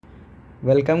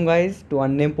Welcome guys to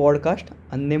अननेम podcast.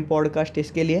 अननेम podcast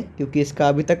इसके लिए क्योंकि इसका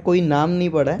अभी तक कोई नाम नहीं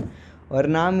पड़ा है, और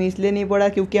नाम इसलिए नहीं पड़ा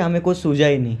क्योंकि हमें कुछ सूझा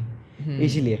ही नहीं,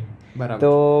 इसलिए। बराबर।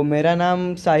 तो मेरा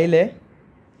नाम साहिल है।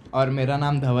 और मेरा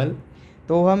नाम धवल।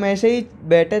 तो हम ऐसे ही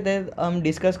बैठे थे, हम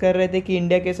डिस्कस कर रहे थे कि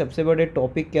इंडिया के सबसे बड़े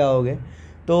टॉपिक क्या हो गए।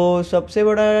 तो सबसे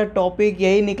बड़ा टॉपिक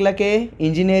यही निकला कि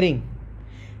इंजीनियरिंग।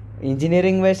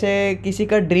 इंजीनियरिंग वैसे किसी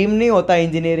का ड्रीम नहीं होता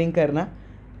इंजीनियरिंग करना,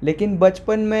 लेकिन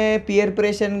बचपन में पीयर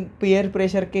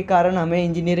प्रेशर के कारण हमें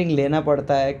इंजीनियरिंग लेना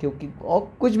पड़ता है, क्योंकि और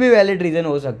कुछ भी वैलिड रीज़न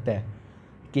हो सकता है।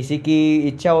 किसी की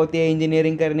इच्छा होती है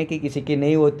इंजीनियरिंग करने की, किसी की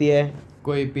नहीं होती है।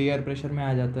 कोई पीयर प्रेशर में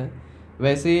आ जाता है।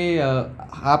 वैसे ही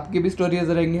आपकी भी स्टोरीज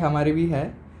रहेंगी, हमारी भी है।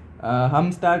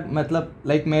 हम स्टार्ट मतलब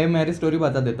मैं मेरी स्टोरी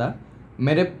बता देता।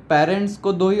 मेरे पेरेंट्स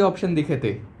को दो ही ऑप्शन दिखे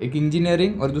थे, एक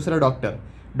इंजीनियरिंग और दूसरा डॉक्टर।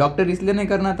 डॉक्टर इसलिए नहीं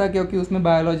करना था क्योंकि उसमें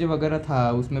बायोलॉजी वगैरह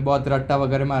था, उसमें बहुत रट्टा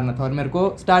वगैरह मारना था, और मेरे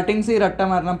को स्टार्टिंग से ही रट्टा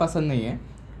मारना पसंद नहीं है।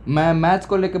 मैं मैथ्स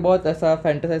को लेके बहुत ऐसा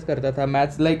फैंटेसाइज करता था।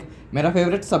 मैथ्स मेरा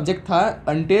फेवरेट सब्जेक्ट था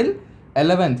अनटिल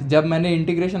 11th, जब मैंने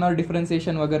इंटीग्रेशन और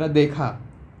डिफरेंशिएशन वगैरह देखा।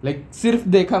 सिर्फ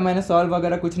देखा, मैंने सॉल्व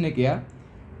वगैरह कुछ नहीं किया।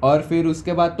 और फिर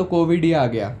उसके बाद तो कोविड ही आ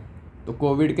गया। तो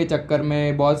कोविड के चक्कर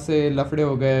में बहुत से लफड़े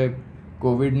हो गए।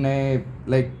 कोविड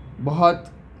ने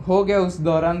बहुत हो गया उस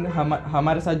दौरान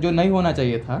हमारे साथ, जो नहीं होना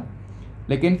चाहिए था।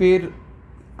 लेकिन फिर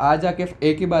आ जाके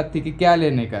एक ही बात थी कि क्या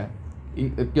लेने का है,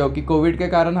 क्योंकि कोविड के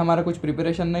कारण हमारा कुछ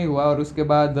प्रिपरेशन नहीं हुआ, और उसके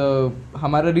बाद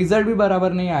हमारा रिज़ल्ट भी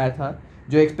बराबर नहीं आया था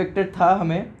जो एक्सपेक्टेड था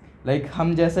हमें।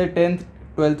 हम जैसे 10th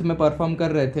 12th में परफॉर्म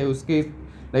कर रहे थे,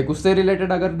 उससे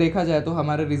रिलेटेड अगर देखा जाए तो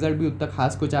हमारा रिज़ल्ट भी उतना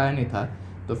खास कुछ आया नहीं था।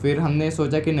 तो फिर हमने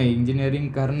सोचा कि नहीं,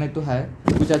 इंजीनियरिंग करने तो है,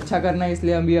 कुछ अच्छा करना है,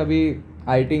 इसलिए अभी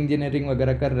आईटी इंजीनियरिंग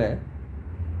वगैरह कर रहे हैं।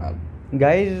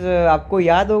 गाइस, आपको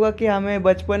याद होगा कि हमें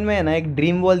बचपन में ना एक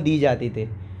ड्रीम वॉल दी जाती थी।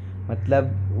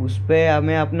 मतलब उस पर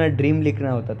हमें अपना ड्रीम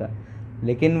लिखना होता था,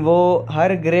 लेकिन वो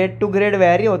हर ग्रेड टू ग्रेड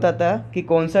वेरी होता था कि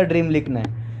कौन सा ड्रीम लिखना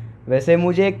है। वैसे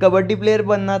मुझे एक कबड्डी प्लेयर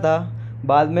बनना था।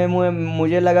 बाद में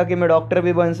मुझे लगा कि मैं डॉक्टर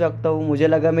भी बन सकता हूँ, मुझे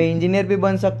लगा मैं इंजीनियर भी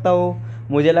बन सकता हूँ,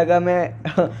 मुझे लगा मैं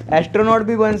एस्ट्रोनॉट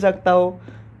भी बन सकता हूँ।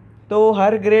 तो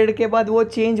हर ग्रेड के बाद वो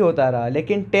चेंज होता रहा,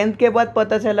 लेकिन 10th के बाद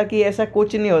पता चला कि ऐसा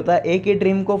कुछ नहीं होता। एक ही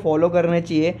ड्रीम को फॉलो करना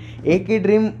चाहिए, एक ही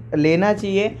ड्रीम लेना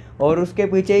चाहिए और उसके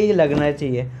पीछे ही लगना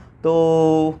चाहिए।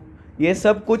 तो ये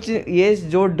सब कुछ, ये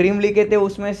जो ड्रीम लिखे थे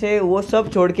उसमें से वो सब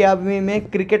छोड़ के अभी मैं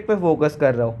क्रिकेट पे फोकस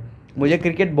कर रहा हूँ। मुझे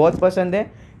क्रिकेट बहुत पसंद है,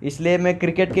 इसलिए मैं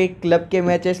क्रिकेट के क्लब के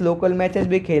मैचेस, लोकल मैचेस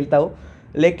भी खेलता हूँ।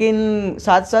 लेकिन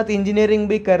साथ साथ इंजीनियरिंग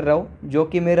भी कर रहा हूँ, जो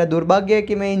कि मेरा दुर्भाग्य है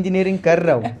कि मैं इंजीनियरिंग कर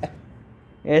रहा हूँ।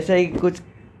 ऐसा ही कुछ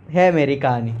है मेरी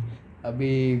कहानी।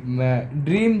 अभी मैं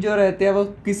ड्रीम जो रहते हैं वो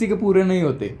किसी के पूरे नहीं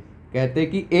होते। कहते हैं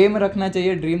कि एम रखना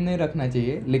चाहिए, ड्रीम नहीं रखना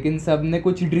चाहिए, लेकिन सब ने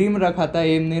कुछ ड्रीम रखा था,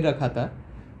 एम नहीं रखा था।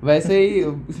 वैसे ही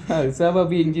सब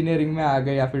अभी इंजीनियरिंग में आ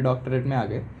गए या फिर डॉक्टरेट में आ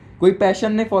गए। कोई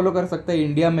पैशन नहीं फॉलो कर सकता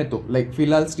इंडिया में, तो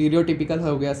फिलहाल स्टीरियोटिपिकल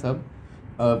हो गया सब।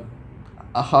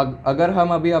 अगर हम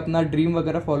अभी अपना ड्रीम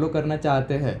वगैरह फॉलो करना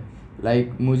चाहते हैं,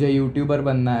 मुझे यूट्यूबर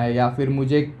बनना है, या फिर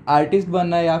मुझे एक आर्टिस्ट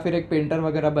बनना है, या फिर एक पेंटर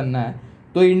वगैरह बनना है,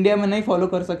 तो इंडिया में नहीं फॉलो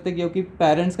कर सकते, क्योंकि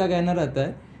पेरेंट्स का कहना रहता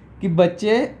है कि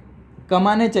बच्चे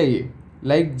कमाने चाहिए।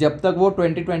 जब तक वो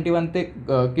 2021 तक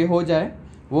के हो जाए,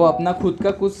 वो अपना खुद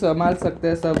का कुछ संभाल सकते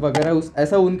हैं सब वगैरह,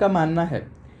 ऐसा उनका मानना है।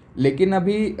 लेकिन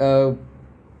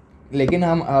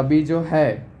हम अभी जो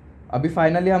है, अभी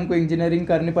फाइनली हमको इंजीनियरिंग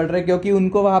करनी पड़ रही है, क्योंकि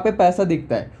उनको वहाँ पे पैसा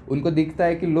दिखता है। उनको दिखता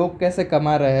है कि लोग कैसे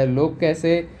कमा रहे हैं, लोग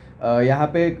कैसे यहाँ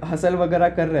पे हसल वगैरह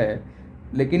कर रहे हैं।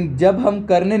 लेकिन जब हम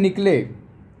करने निकले,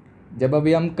 जब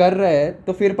अभी हम कर रहे हैं,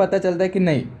 तो फिर पता चलता है कि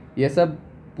नहीं, ये सब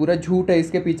पूरा झूठ है,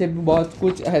 इसके पीछे भी बहुत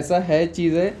कुछ ऐसा है,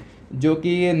 चीज़ें जो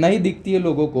कि नहीं दिखती है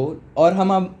लोगों को, और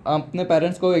हम अपने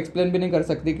पेरेंट्स को एक्सप्लेन भी नहीं कर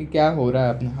सकते कि क्या हो रहा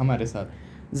है अपने हमारे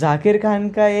साथ। जाकिर खान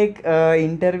का एक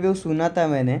इंटरव्यू सुना था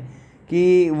मैंने,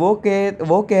 कि वो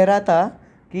कह रहा था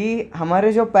कि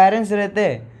हमारे जो पेरेंट्स रहते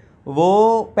हैं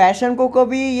वो पैशन को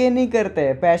कभी ये नहीं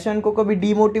करते, पैशन को कभी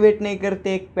डीमोटिवेट नहीं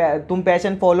करते, तुम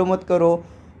पैशन फॉलो मत करो,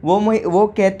 वो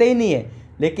कहते ही नहीं है।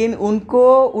 लेकिन उनको,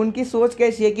 उनकी सोच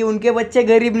कैसी है कि उनके बच्चे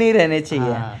गरीब नहीं रहने चाहिए।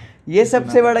 हाँ, ये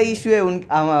सबसे बड़ा इशू है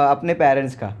अपने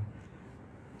पेरेंट्स का।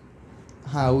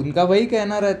 हाँ, उनका वही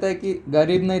कहना रहता है कि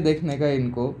गरीब नहीं देखने का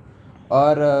इनको।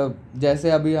 और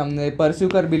जैसे अभी हमने परस्यू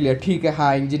कर भी लिया, ठीक है,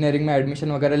 हाँ, इंजीनियरिंग में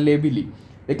एडमिशन वगैरह ले भी ली,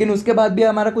 लेकिन उसके बाद भी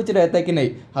हमारा कुछ रहता है कि नहीं,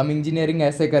 हम इंजीनियरिंग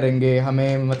ऐसे करेंगे, हमें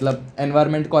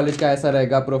एनवायरनमेंट कॉलेज का ऐसा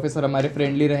रहेगा, प्रोफेसर हमारे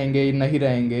फ्रेंडली रहेंगे नहीं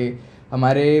रहेंगे,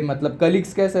 हमारे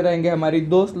कलीग्स कैसे रहेंगे, हमारी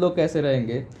दोस्त लोग कैसे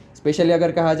रहेंगे, स्पेशली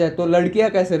अगर कहा जाए तो लड़कियां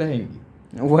कैसे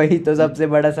रहेंगी। वही तो सबसे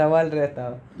बड़ा सवाल रहता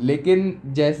है। लेकिन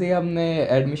जैसे ही हमने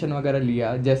एडमिशन वगैरह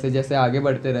लिया, जैसे जैसे आगे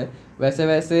बढ़ते रहे, वैसे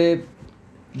वैसे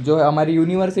जो हमारी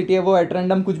यूनिवर्सिटी है वो एट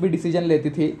रैंडम कुछ भी डिसीजन लेती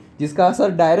थी जिसका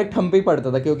असर डायरेक्ट हम पे ही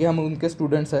पड़ता था, क्योंकि हम उनके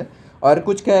स्टूडेंट्स हैं और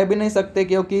कुछ कह भी नहीं सकते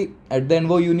क्योंकि एट द एंड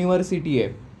वो यूनिवर्सिटी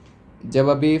है। जब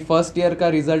अभी फर्स्ट ईयर का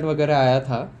रिज़ल्ट वगैरह आया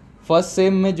था, फर्स्ट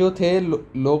सेम में जो थे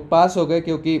लोग पास हो गए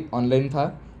क्योंकि ऑनलाइन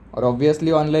था, और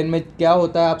ऑब्वियसली ऑनलाइन में क्या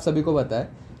होता है आप सभी को पता है।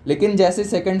 लेकिन जैसे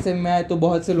सेकंड सेम में आए तो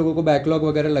बहुत से लोगों को बैकलॉग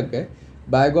वगैरह लग गए।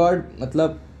 बाय गॉड,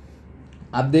 मतलब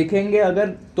आप देखेंगे अगर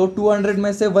तो 200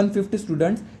 में से 150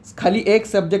 स्टूडेंट्स खाली एक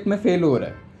सब्जेक्ट में फेल हो रहा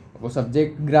है। वो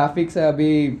सब्जेक्ट ग्राफिक्स है।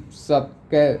 अभी सब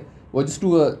के वो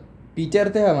जो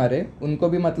टीचर थे हमारे, उनको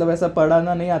भी मतलब ऐसा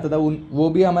पढ़ाना नहीं आता था, वो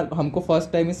भी हमको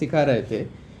फर्स्ट टाइम ही सिखा रहे थे।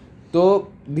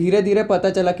 तो धीरे धीरे पता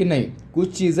चला कि नहीं,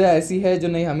 कुछ चीज़ें ऐसी है जो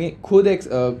नहीं हमें खुद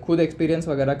एक्सपीरियंस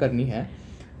वगैरह करनी है।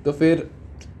 तो फिर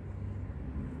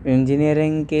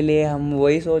इंजीनियरिंग के लिए हम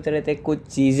वही सोच रहे थे, कुछ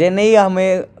चीज़ें नहीं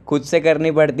हमें खुद से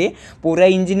करनी पड़ती, पूरा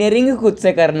इंजीनियरिंग ही खुद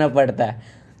से करना पड़ता है।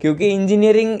 क्योंकि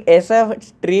इंजीनियरिंग ऐसा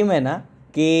स्ट्रीम है ना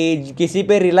कि किसी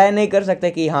पे रिलाई नहीं कर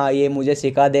सकते कि हाँ ये मुझे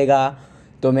सिखा देगा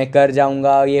तो मैं कर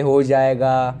जाऊँगा, ये हो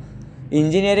जाएगा।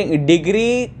 इंजीनियरिंग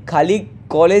डिग्री खाली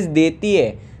कॉलेज देती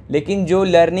है, लेकिन जो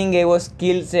लर्निंग है, वो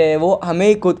स्किल्स है, वो हमें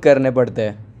ही खुद करने पड़ते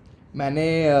हैं। मैंने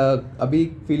अभी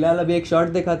फ़िलहाल अभी एक शॉर्ट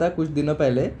देखा था कुछ दिनों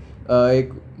पहले।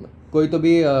 एक कोई तो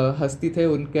भी हस्ती थे,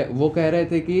 उनके वो कह रहे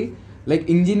थे कि लाइक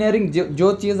इंजीनियरिंग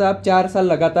जो चीज़ आप 4 साल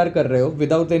लगातार कर रहे हो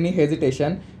विदाउट एनी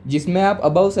हेजिटेशन, जिसमें आप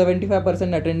अबाउ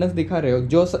 75% अटेंडेंस दिखा रहे हो,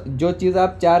 जो चीज़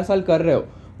आप 4 साल कर रहे हो,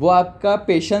 वो आपका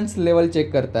पेशेंस लेवल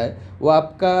चेक करता है। वो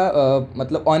आपका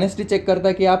मतलब ऑनेस्टी चेक करता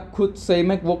है कि आप खुद सही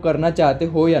में वो करना चाहते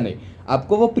हो या नहीं।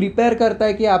 आपको वो प्रिपेयर करता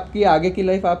है कि आपकी आगे की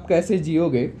लाइफ आप कैसे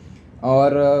जियोगे।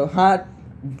 और हाँ,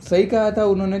 सही कहा था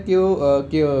उन्होंने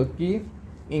कि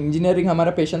इंजीनियरिंग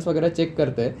हमारा पेशेंस वगैरह चेक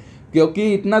करते हैं,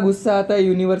 क्योंकि इतना गुस्सा आता है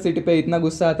यूनिवर्सिटी पे, इतना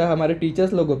गुस्सा आता है हमारे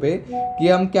टीचर्स लोगों पे कि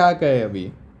हम क्या कहें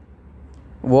अभी।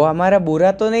 वो हमारा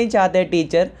बुरा तो नहीं चाहते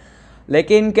टीचर,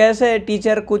 लेकिन कैसे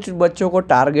टीचर कुछ बच्चों को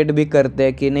टारगेट भी करते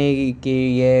हैं कि नहीं कि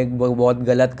ये बहुत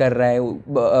गलत कर रहा है,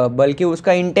 बल्कि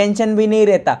उसका इंटेंशन भी नहीं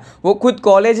रहता। वो खुद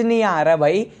कॉलेज नहीं आ रहा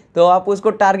भाई, तो आप उसको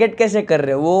टारगेट कैसे कर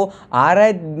रहे हो? वो आ रहा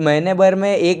है महीने भर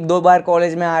में 1-2 बार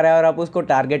कॉलेज में आ रहा है और आप उसको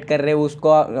टारगेट कर रहे हो,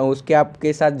 उसके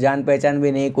आपके साथ जान पहचान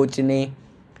भी नहीं, कुछ नहीं।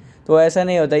 तो ऐसा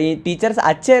नहीं होता। ये टीचर्स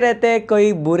अच्छे रहते हैं,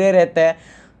 कोई बुरे रहते हैं।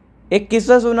 एक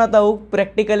किस्सा सुना था, वो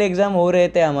प्रैक्टिकल एग्ज़ाम हो रहे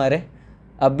थे हमारे,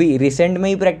 अभी रिसेंट में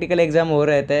ही प्रैक्टिकल एग्ज़ाम हो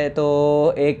रहे थे। तो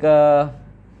एक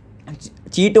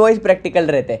चीट वाइज प्रैक्टिकल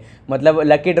रहते, मतलब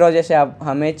लकी ड्रॉ जैसे आप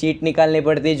हमें चीट निकालनी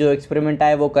पड़ती है, जो एक्सपेरिमेंट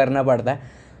आए वो करना पड़ता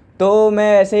है। तो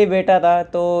मैं ऐसे ही बैठा था,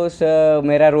 तो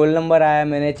मेरा रोल नंबर आया,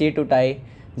 मैंने चीट उठाई,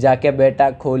 जाके बैठा,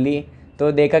 खोली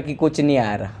तो देखा कि कुछ नहीं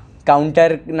आ रहा।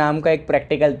 काउंटर नाम का एक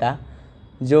प्रैक्टिकल था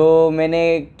जो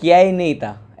मैंने किया ही नहीं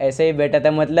था, ऐसे ही बैठा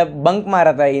था, मतलब बंक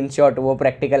मारा था इन शॉर्ट वो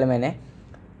प्रैक्टिकल मैंने।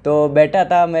 तो बैठा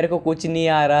था, मेरे को कुछ नहीं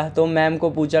आ रहा, तो मैम को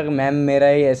पूछा कि मैम मेरा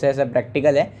ये ऐसा ऐसा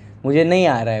प्रैक्टिकल है, मुझे नहीं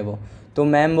आ रहा है वो। तो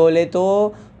मैम बोले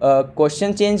तो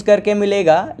क्वेश्चन चेंज करके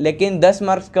मिलेगा, लेकिन 10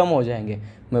 मार्क्स कम हो जाएंगे।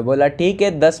 मैं बोला ठीक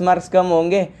है, 10 मार्क्स कम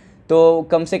होंगे तो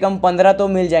कम से कम 15 तो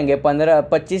मिल जाएंगे।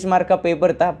 25 मार्क का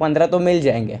पेपर था, 15 तो मिल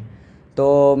जाएंगे।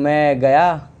 तो मैं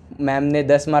गया, मैम ने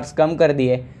 10 मार्क्स कम कर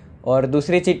दिए और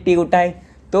दूसरी चिट्ठी उठाई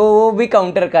तो वो भी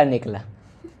काउंटर का निकला।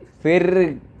 फिर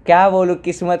क्या बोलूँ,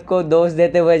 किस्मत को दोष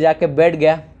देते हुए जाके बैठ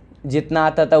गया, जितना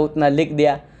आता था उतना लिख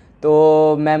दिया।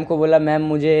 तो मैम को बोला मैम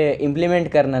मुझे इम्प्लीमेंट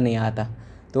करना नहीं आता।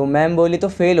 तो मैम बोली तो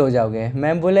फेल हो जाओगे।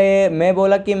 मैं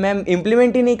बोला कि मैम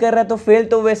इम्प्लीमेंट ही नहीं कर रहा तो फेल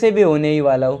तो वैसे भी होने ही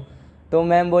वाला हूँ। तो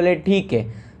मैम बोले ठीक है।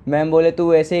 मैम बोले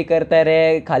तू ऐसे ही करता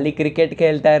रहे, खाली क्रिकेट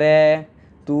खेलता रहे,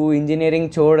 तू इंजीनियरिंग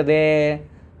छोड़ दे,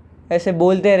 ऐसे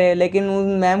बोलते रहे। लेकिन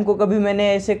उन मैम को कभी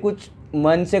मैंने ऐसे कुछ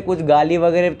मन से कुछ गाली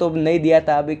वगैरह तो नहीं दिया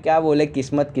था। अभी क्या बोले,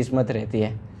 किस्मत किस्मत रहती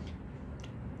है।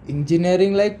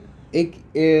 इंजीनियरिंग लाइक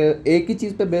एक ही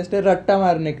चीज़ पे बेस्ड है, रट्टा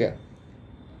मारने का।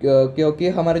 क्योंकि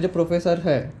हमारे जो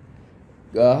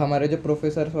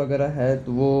प्रोफेसर वगैरह है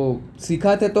तो वो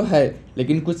सिखाते तो है,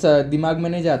 लेकिन कुछ दिमाग में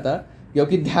नहीं जाता,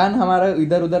 क्योंकि ध्यान हमारा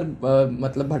इधर उधर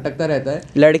मतलब भटकता रहता है।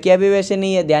 लड़कियां भी वैसे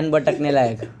नहीं है ध्यान भटकने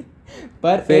लायक।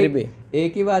 पर फिर भी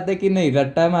एक ही बात है कि नहीं,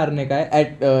 रट्टा मारने का है।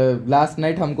 लास्ट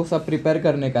नाइट हमको सब प्रिपेयर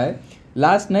करने का है।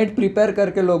 लास्ट नाइट प्रिपेयर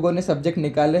करके लोगों ने सब्जेक्ट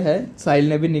निकाले हैं, साहिल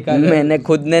ने भी निकाले, मैंने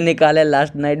खुद ने निकाले,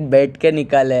 लास्ट नाइट बैठ के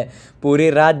निकाले। पूरी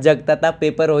रात जगता था,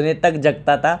 पेपर होने तक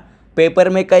जगता था। पेपर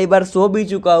में कई बार सो भी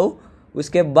चुका हूँ,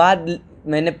 उसके बाद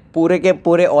मैंने पूरे के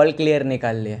पूरे ऑल क्लियर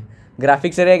निकाल लिए।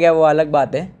 ग्राफिक्स रह गया वो अलग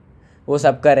बात है, वो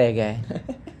सबका रह गया है।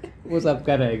 वो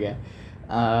सबका रह गया।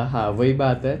 हाँ, वही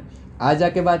बात है। आ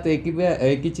जाके बात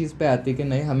एक ही चीज़ पे आती कि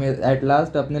नहीं, हमें एट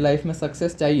लास्ट अपने लाइफ में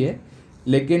सक्सेस चाहिए,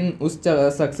 लेकिन उस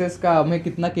सक्सेस का हमें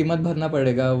कितना कीमत भरना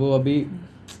पड़ेगा वो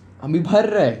अभी भर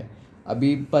रहे हैं।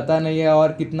 अभी पता नहीं है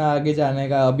और कितना आगे जाने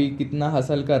का, अभी कितना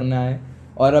हसल करना है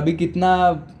और अभी कितना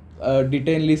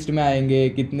डिटेन लिस्ट में आएंगे,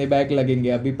 कितने बैक लगेंगे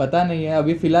अभी पता नहीं है।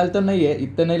 अभी फ़िलहाल तो नहीं है,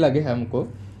 इतने नहीं लगे हैं हमको,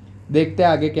 देखते हैं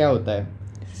आगे क्या होता है।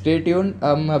 स्टे ट्यून,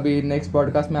 हम अभी नेक्स्ट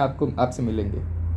पॉडकास्ट में आपसे मिलेंगे।